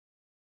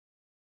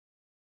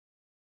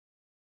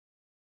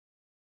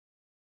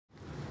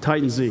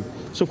Titan Z.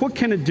 So what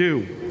can it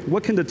do?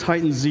 What can the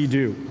Titan Z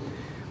do?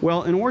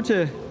 Well, in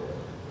order to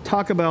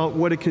talk about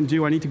what it can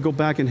do, I need to go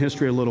back in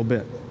history a little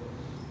bit.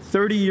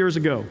 30 years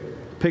ago,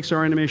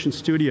 Pixar Animation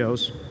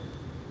Studios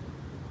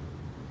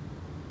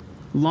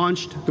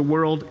launched the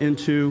world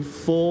into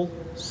full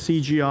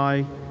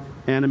CGI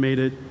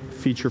animated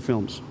feature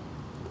films.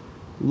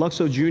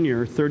 Luxo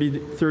Jr.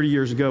 30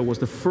 years ago was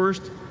the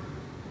first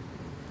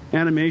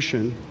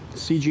animation,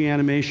 CG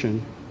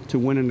animation, to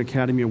win an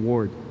Academy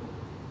Award.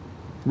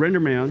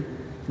 RenderMan,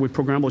 with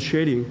programmable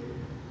shading,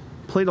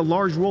 played a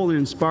large role in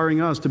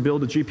inspiring us to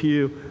build a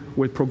GPU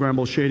with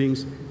programmable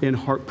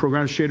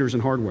shaders in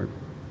hardware.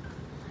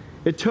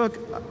 It took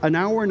an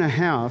hour and a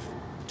half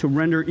to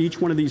render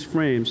each one of these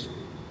frames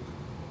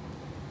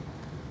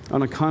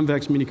on a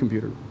convex mini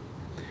computer.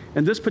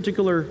 And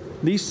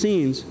these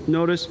scenes,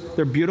 notice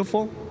they're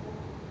beautiful.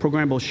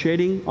 Programmable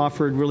shading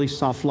offered really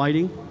soft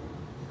lighting,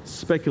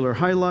 specular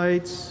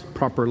highlights,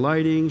 proper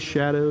lighting,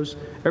 shadows.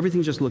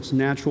 Everything just looks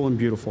natural and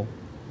beautiful.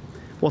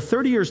 Well,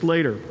 30 years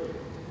later,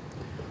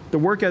 the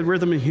work at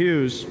Rhythm and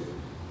Hues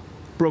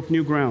broke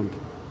new ground.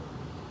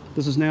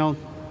 This is now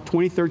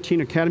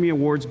 2013 Academy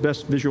Awards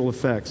Best Visual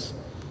Effects.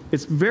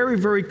 It's very,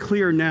 very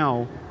clear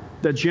now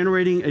that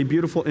generating a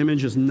beautiful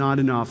image is not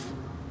enough.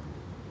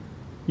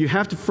 You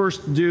have to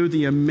first do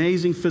the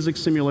amazing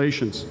physics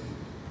simulations,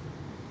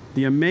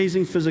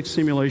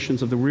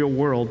 of the real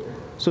world,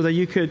 so that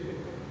you could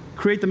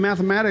create the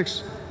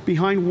mathematics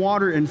behind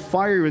water and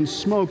fire and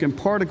smoke and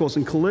particles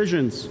and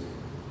collisions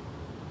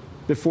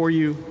before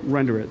you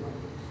render it.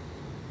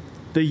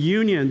 The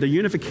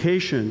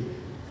unification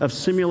of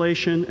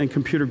simulation and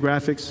computer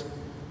graphics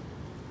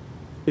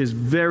is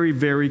very,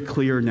 very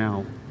clear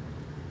now.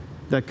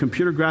 That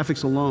computer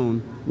graphics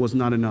alone was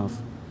not enough.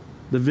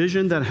 The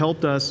vision that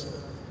helped us,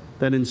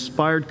 that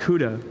inspired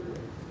CUDA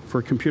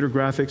for computer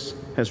graphics,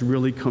 has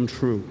really come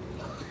true.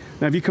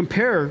 Now, if you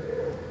compare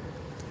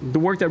the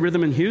work that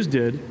Rhythm and Hues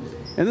did,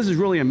 and this is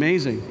really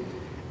amazing,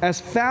 as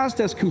fast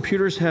as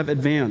computers have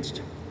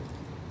advanced,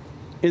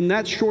 in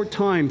that short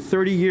time,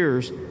 30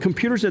 years,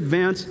 computers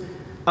advanced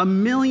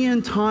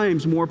 1,000,000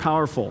 times more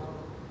powerful.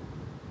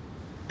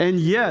 And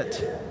yet,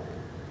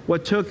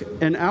 what took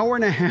an hour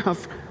and a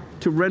half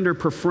to render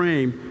per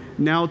frame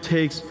now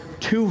takes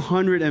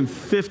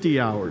 250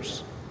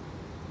 hours.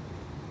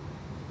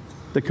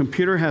 The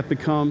computer has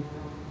become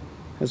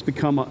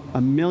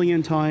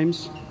 1,000,000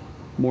 times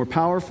more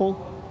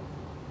powerful,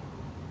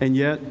 and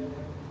yet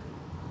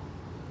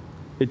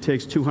it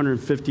takes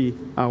 250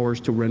 hours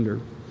to render.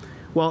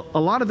 Well,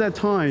 a lot of that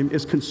time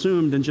is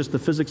consumed in just the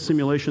physics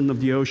simulation of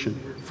the ocean.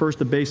 First,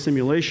 the base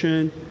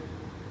simulation,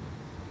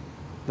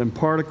 then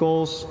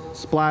particles,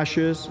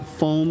 splashes,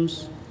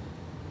 foams,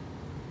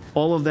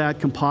 all of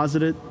that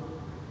composited,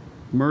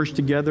 merged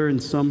together in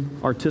some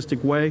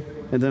artistic way,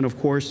 and then, of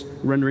course,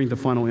 rendering the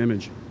final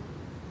image.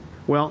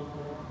 Well,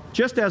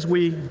 just as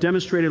we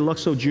demonstrated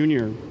Luxo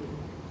Jr.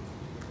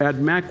 at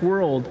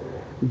Macworld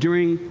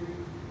during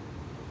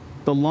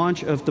the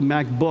launch of the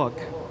MacBook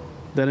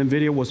that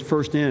NVIDIA was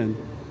first in,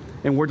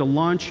 and where the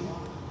launch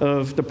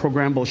of the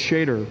programmable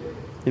shader,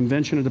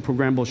 invention of the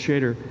programmable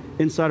shader,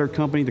 inside our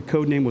company, the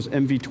code name was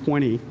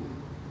MV20.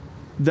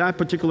 That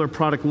particular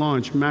product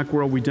launch,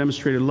 Macworld, we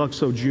demonstrated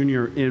Luxo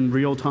Jr. in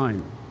real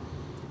time.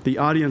 The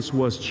audience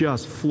was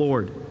just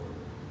floored.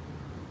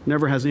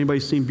 Never has anybody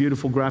seen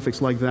beautiful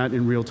graphics like that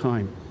in real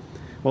time.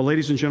 Well,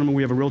 ladies and gentlemen,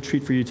 we have a real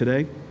treat for you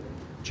today.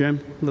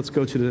 Jen, let's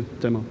go to the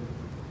demo.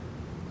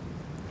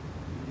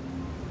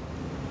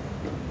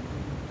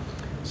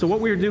 So what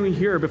we're doing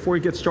here before we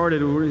get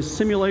started, we're in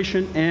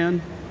simulation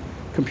and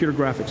computer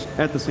graphics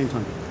at the same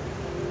time.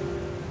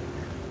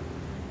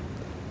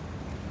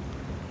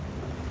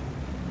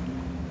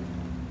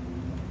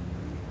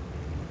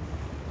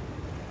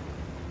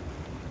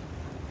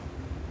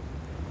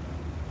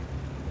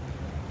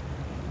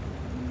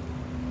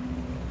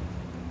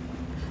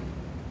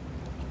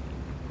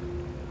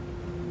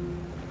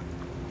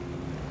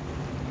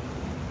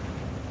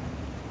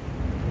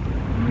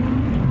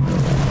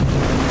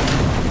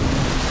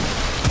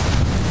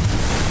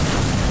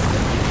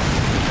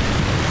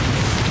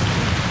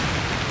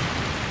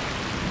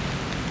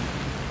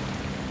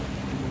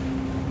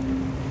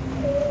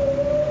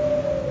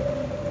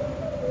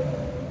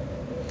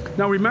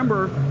 Now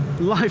remember,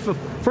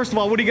 first of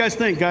all, what do you guys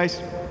think, guys?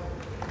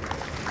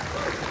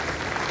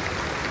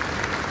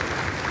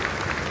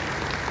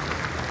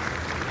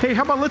 Hey,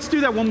 how about let's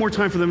do that one more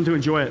time for them to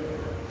enjoy it.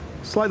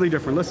 Slightly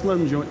different. Let's let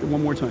them enjoy it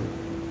one more time.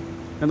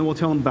 And then we'll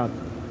tell them about it.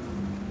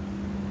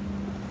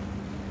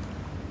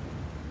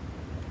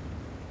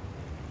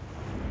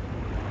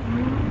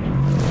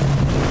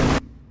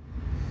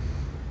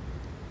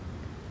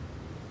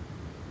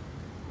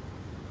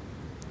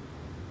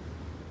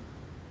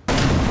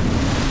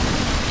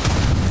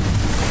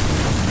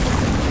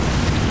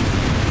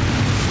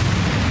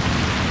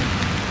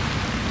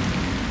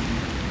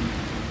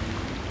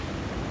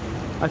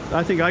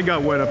 I think I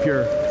got wet up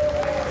here.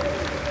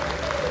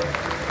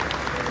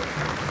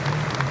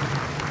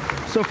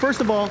 So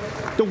first of all,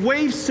 The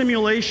wave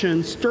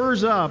simulation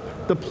stirs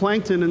up the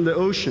plankton in the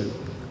ocean,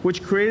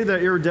 which created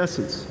that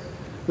iridescence.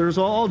 There's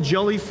all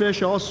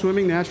jellyfish all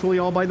swimming naturally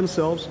all by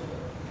themselves.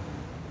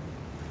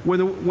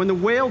 When the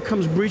whale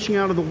comes breaching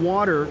out of the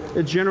water,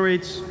 it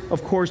generates,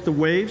 of course, the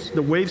waves.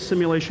 The wave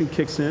simulation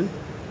kicks in.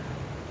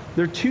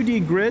 They're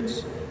 2D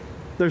grids.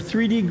 They're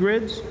 3D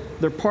grids.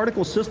 They're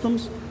particle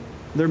systems.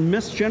 They're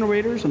mist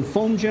generators and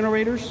foam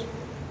generators.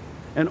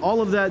 And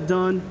all of that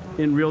done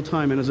in real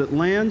time. And as it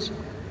lands,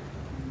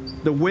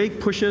 the wake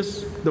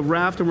pushes the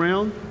raft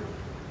around.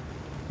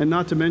 And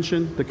not to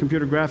mention, the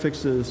computer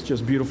graphics is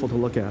just beautiful to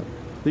look at.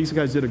 These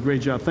guys did a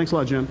great job. Thanks a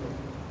lot, Jen.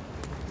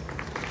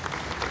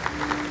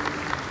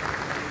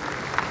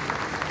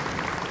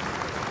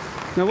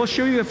 Now we'll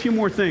show you a few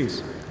more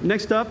things.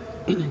 Next up,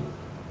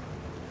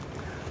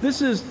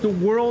 this is the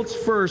world's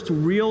first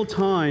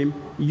real-time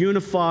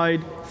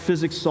unified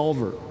physics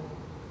solver.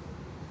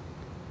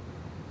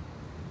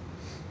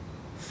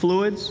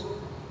 Fluids,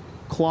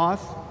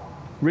 cloth,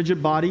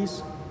 rigid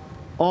bodies,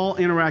 all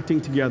interacting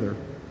together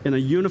in a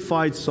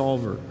unified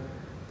solver.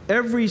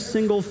 Every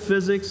single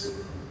physics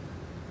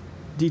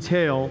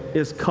detail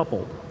is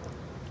coupled.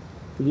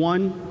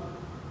 One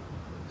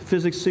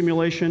physics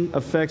simulation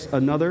affects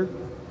another,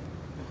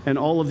 and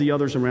all of the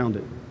others around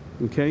it.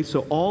 Okay,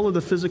 so all of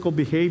the physical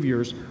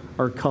behaviors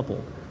are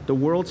coupled. The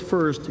world's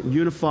first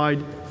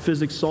unified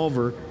physics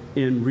solver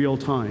in real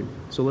time.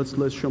 So let's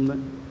show them that.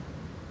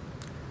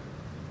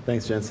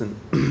 Thanks, Jen-Hsun.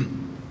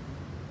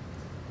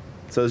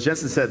 So as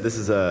Jen-Hsun said, this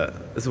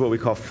is what we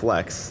call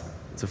Flex.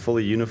 It's a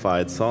fully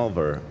unified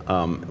solver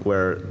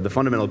where the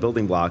fundamental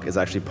building block is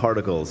actually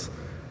particles,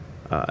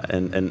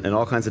 and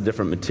all kinds of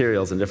different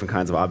materials and different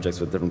kinds of objects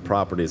with different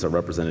properties are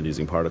represented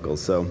using particles.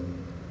 So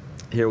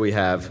here we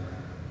have,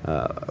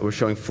 we're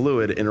showing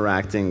fluid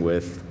interacting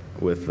with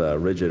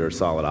rigid or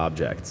solid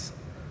objects.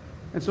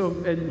 And so,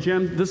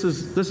 Jim, this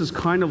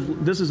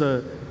is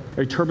a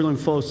turbulent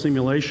flow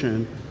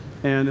simulation,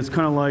 and it's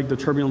kind of like the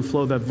turbulent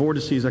flow, that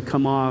vortices that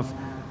come off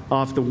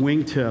the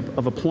wingtip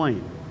of a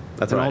plane.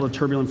 That's and right. All the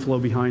turbulent flow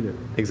behind it.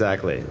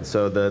 Exactly.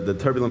 So the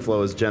turbulent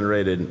flow is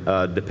generated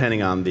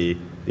depending on the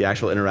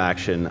actual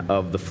interaction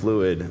of the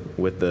fluid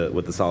with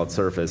the solid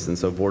surface, and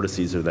so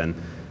vortices are then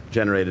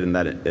generated, and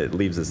that it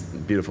leaves this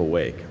beautiful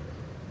wake.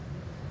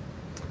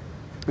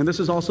 And this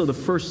is also the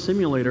first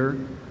simulator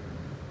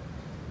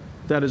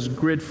that is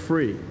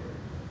grid-free,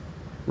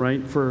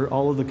 right? For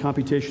all of the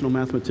computational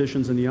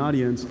mathematicians in the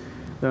audience,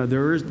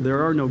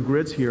 there are no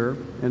grids here,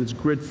 and it's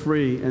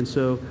grid-free, and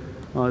so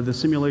the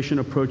simulation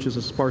approach is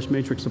a sparse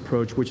matrix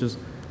approach, which is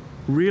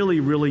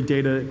really, really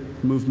data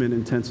movement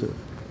intensive.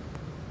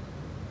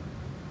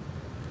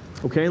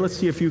 Okay, let's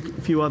see a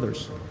few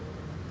others.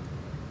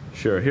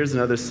 Sure. Here's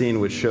another scene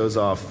which shows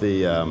off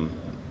the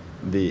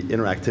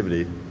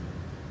interactivity.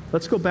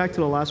 Let's go back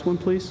to the last one,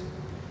 please.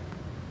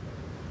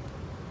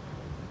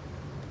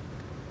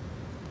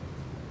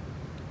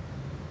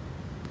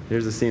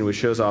 Here's a scene which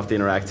shows off the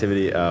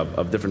interactivity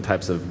of different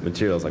types of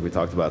materials like we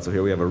talked about. So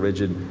here we have a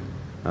rigid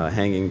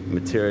hanging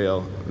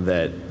material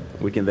that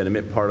we can then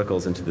emit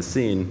particles into the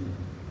scene,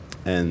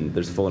 and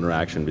there's full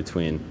interaction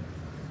between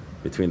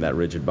that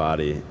rigid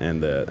body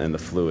and the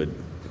fluid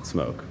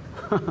smoke.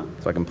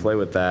 So I can play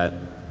with that,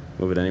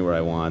 move it anywhere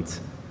I want.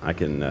 I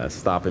can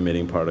stop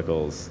emitting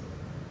particles,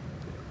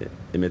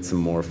 emit some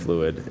more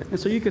fluid. And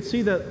so you could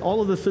see that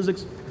all of the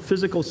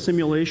physical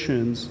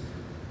simulations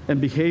and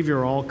behavior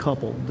are all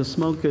coupled. The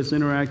smoke is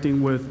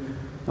interacting with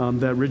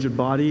that rigid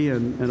body,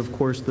 and of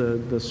course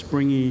the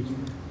springy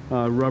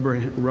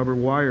rubber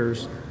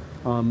wires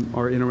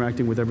are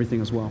interacting with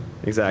everything as well.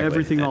 Exactly.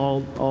 Everything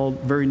all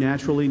very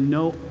naturally.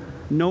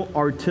 No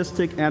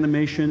artistic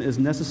animation is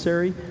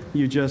necessary.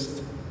 You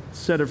just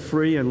set it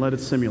free and let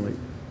it simulate.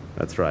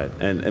 That's right.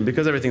 And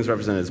because everything's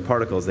represented as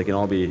particles, they can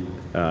all be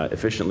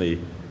efficiently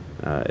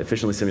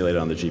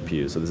simulated on the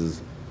GPU. So this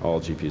is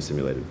all GPU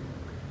simulated.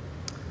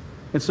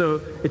 And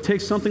so it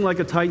takes something like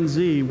a Titan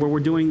Z, where we're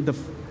doing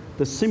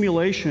the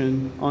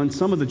simulation on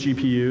some of the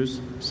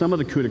GPUs, some of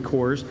the CUDA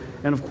cores,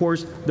 and of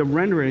course the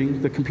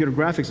rendering, the computer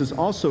graphics is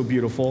also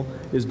beautiful,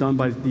 is done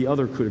by the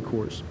other CUDA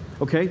cores.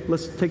 Okay,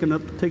 let's take a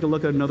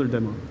look at another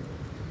demo.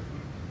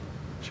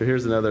 Sure,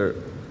 here's another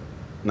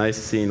nice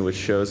scene which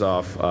shows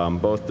off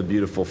both the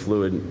beautiful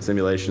fluid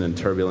simulation and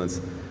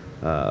turbulence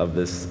of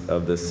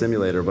this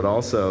simulator, but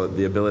also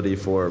the ability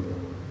for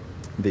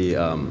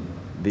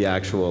the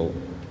actual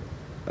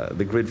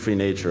the grid-free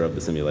nature of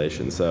the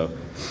simulation. So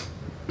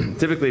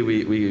typically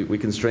we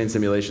constrain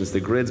simulations to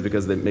grids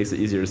because it makes it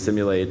easier to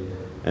simulate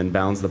and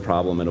bounds the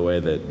problem in a way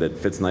that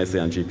fits nicely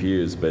on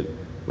GPUs.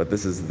 But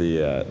this is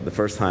the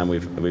first time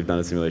we've done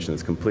a simulation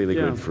that's completely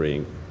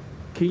grid-free.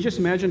 Can you just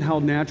imagine how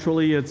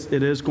naturally it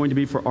is going to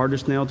be for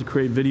artists now to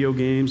create video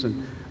games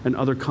and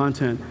other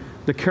content?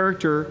 The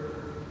character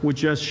would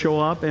just show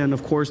up, and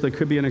of course there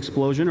could be an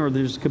explosion, or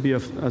there could be a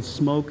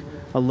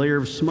layer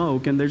of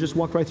smoke, and they just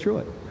walk right through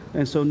it.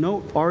 And so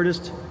no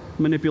artist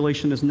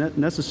manipulation is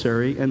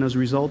necessary, and as a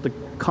result, the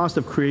cost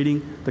of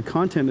creating the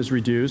content is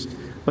reduced.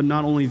 But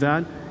not only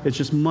that, it's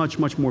just much,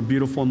 much more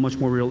beautiful and much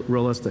more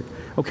realistic.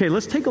 Okay,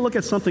 let's take a look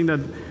at something that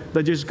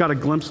you just got a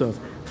glimpse of.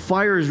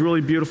 Fire is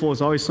really beautiful.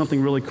 It's always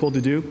something really cool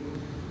to do.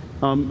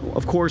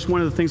 Of course, one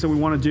of the things that we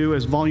want to do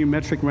is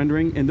volumetric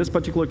rendering. In this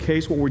particular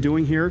case, what we're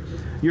doing here,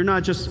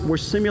 we're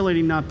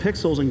simulating not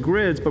pixels and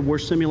grids, but we're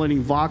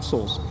simulating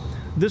voxels.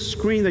 This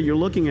screen that you're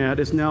looking at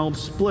is now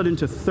split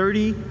into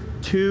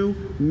 32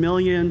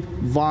 million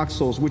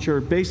voxels, which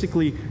are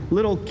basically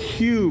little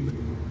cubes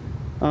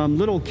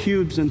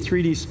in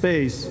 3D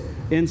space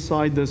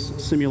inside this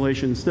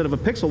simulation. Instead of a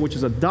pixel, which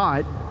is a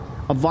dot,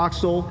 a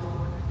voxel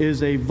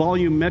is a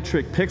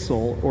volumetric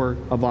pixel, or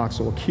a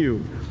voxel, a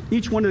cube.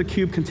 Each one of the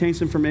cube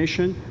contains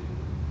information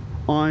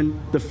on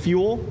the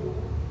fuel,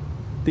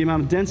 the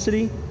amount of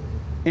density,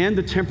 and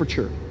the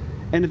temperature.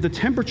 And if the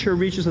temperature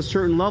reaches a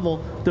certain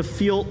level, the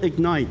fuel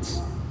ignites.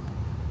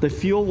 The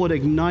fuel would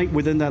ignite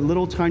within that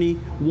little tiny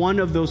one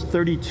of those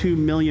 32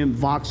 million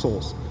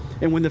voxels.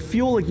 And when the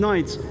fuel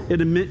ignites, it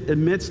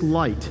emits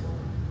light.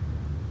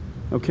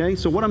 Okay,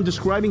 so what I'm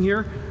describing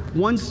here,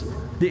 once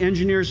the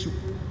engineers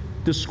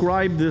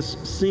describe this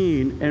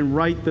scene and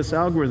write this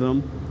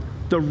algorithm,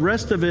 the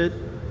rest of it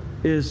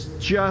is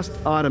just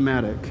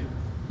automatic.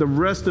 The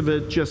rest of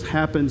it just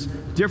happens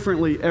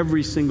differently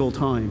every single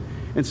time.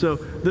 And so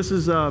this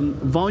is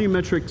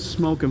volumetric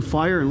smoke and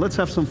fire, and let's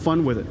have some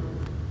fun with it.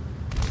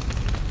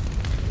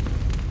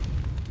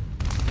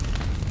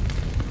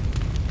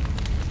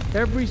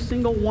 Every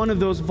single one of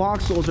those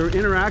voxels are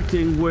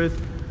interacting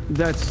with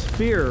that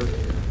sphere,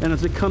 and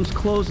as it comes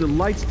close, it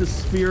lights the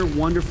sphere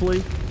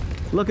wonderfully.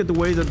 Look at the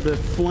way that the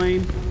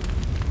flame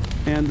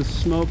and the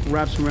smoke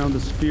wraps around the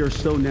sphere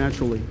so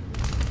naturally.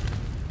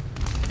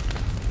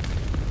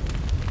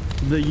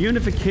 The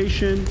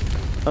unification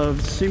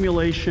of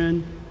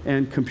simulation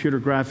and computer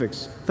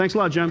graphics. Thanks a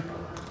lot, Jen.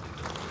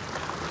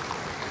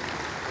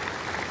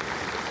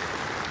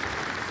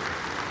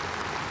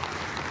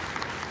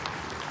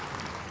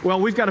 Well,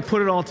 we've got to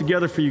put it all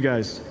together for you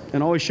guys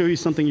and always show you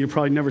something you've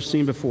probably never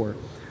seen before.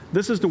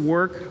 This is the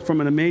work from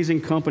an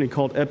amazing company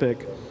called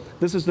Epic.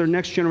 This is their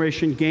next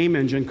generation game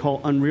engine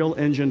called Unreal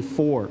Engine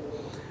 4.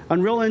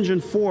 Unreal Engine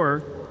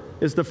 4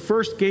 is the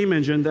first game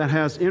engine that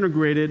has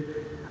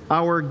integrated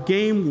our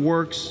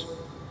GameWorks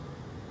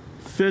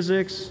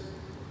physics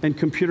and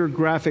computer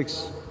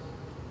graphics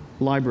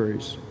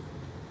libraries.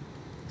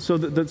 So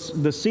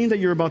the scene that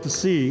you're about to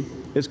see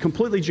is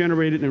completely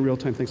generated in real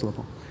time. Thanks a lot,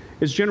 Paul.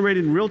 It's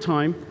generated in real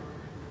time.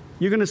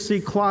 You're going to see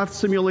cloth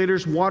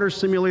simulators, water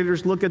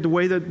simulators. Look at the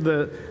way that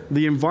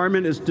the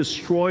environment is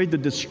destroyed. The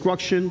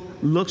destruction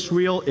looks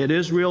real. It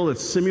is real.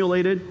 It's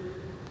simulated.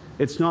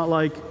 It's not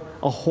like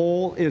a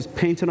hole is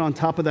painted on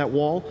top of that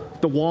wall.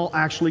 The wall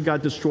actually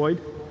got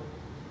destroyed.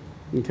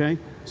 Okay?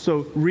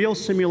 So real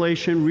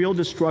simulation, real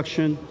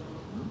destruction,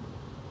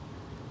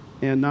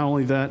 and not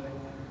only that,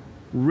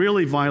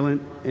 really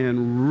violent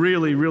and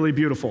really, really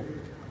beautiful.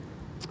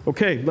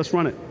 Okay, let's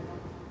run it.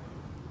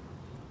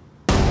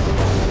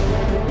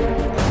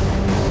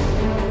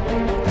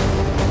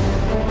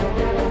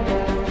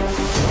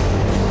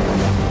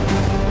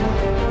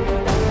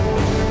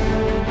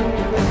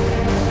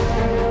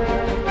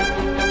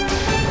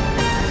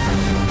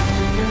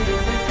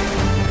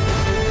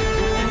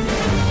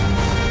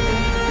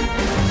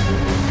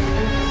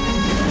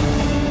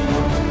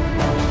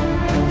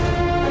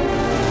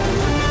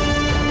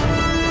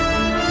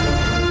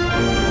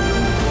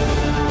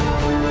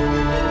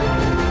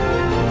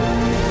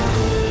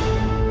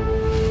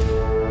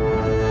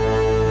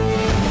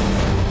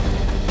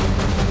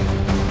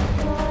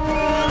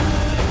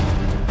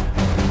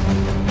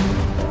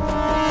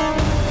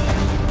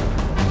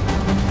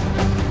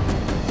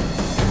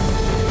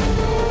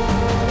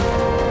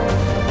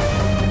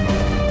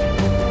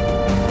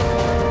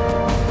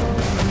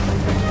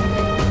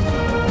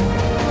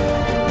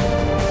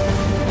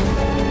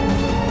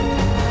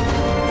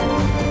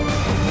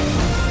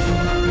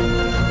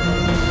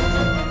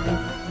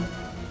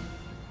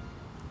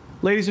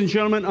 Ladies and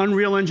gentlemen,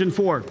 Unreal Engine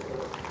 4.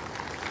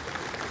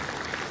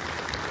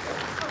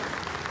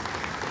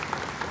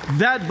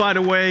 That, by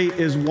the way,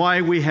 is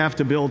why we have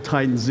to build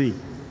Titan Z.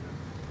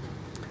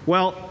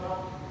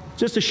 Well,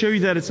 just to show you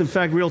that it's in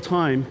fact real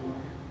time,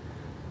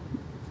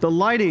 the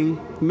lighting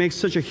makes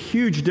such a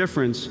huge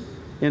difference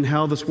in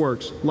how this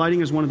works.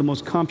 Lighting is one of the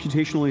most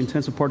computationally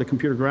intensive part of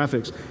computer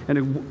graphics,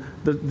 and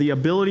the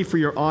ability for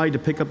your eye to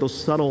pick up those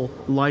subtle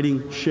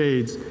lighting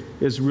shades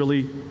is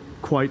really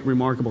quite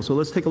remarkable. So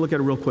let's take a look at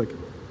it real quick.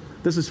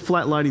 This is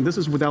flat lighting. This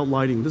is without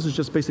lighting. This is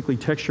just basically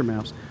texture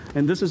maps.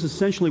 And this is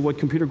essentially what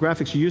computer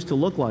graphics used to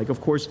look like. Of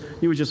course,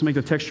 you would just make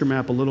the texture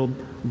map a little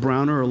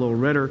browner or a little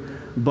redder,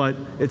 but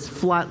it's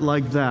flat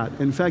like that.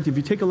 In fact, if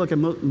you take a look at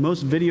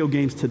most video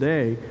games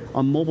today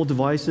on mobile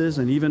devices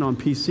and even on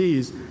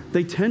PCs,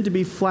 they tend to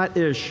be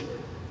flat-ish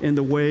in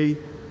the way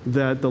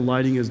that the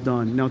lighting is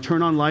done. Now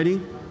turn on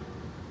lighting,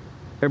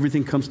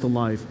 everything comes to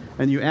life.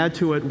 And you add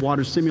to it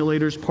water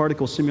simulators,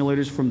 particle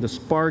simulators from the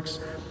sparks,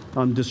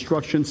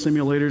 destruction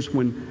simulators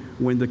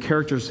when the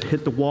characters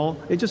hit the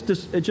wall. It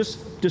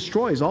just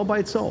destroys all by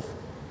itself.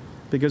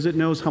 because it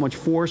knows how much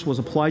force was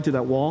applied to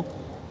that wall,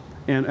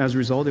 and as a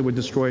result, it would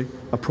destroy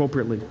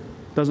appropriately.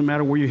 Doesn't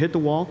matter where you hit the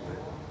wall,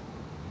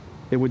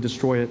 it would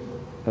destroy it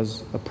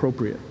as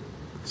appropriate.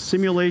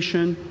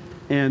 Simulation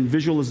and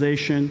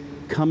visualization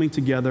coming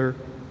together.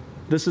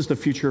 This is the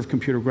future of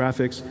computer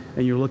graphics,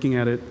 and you're looking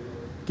at it,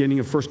 getting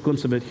a first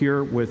glimpse of it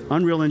here with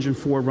Unreal Engine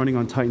 4 running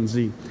on Titan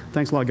Z.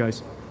 Thanks a lot,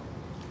 guys.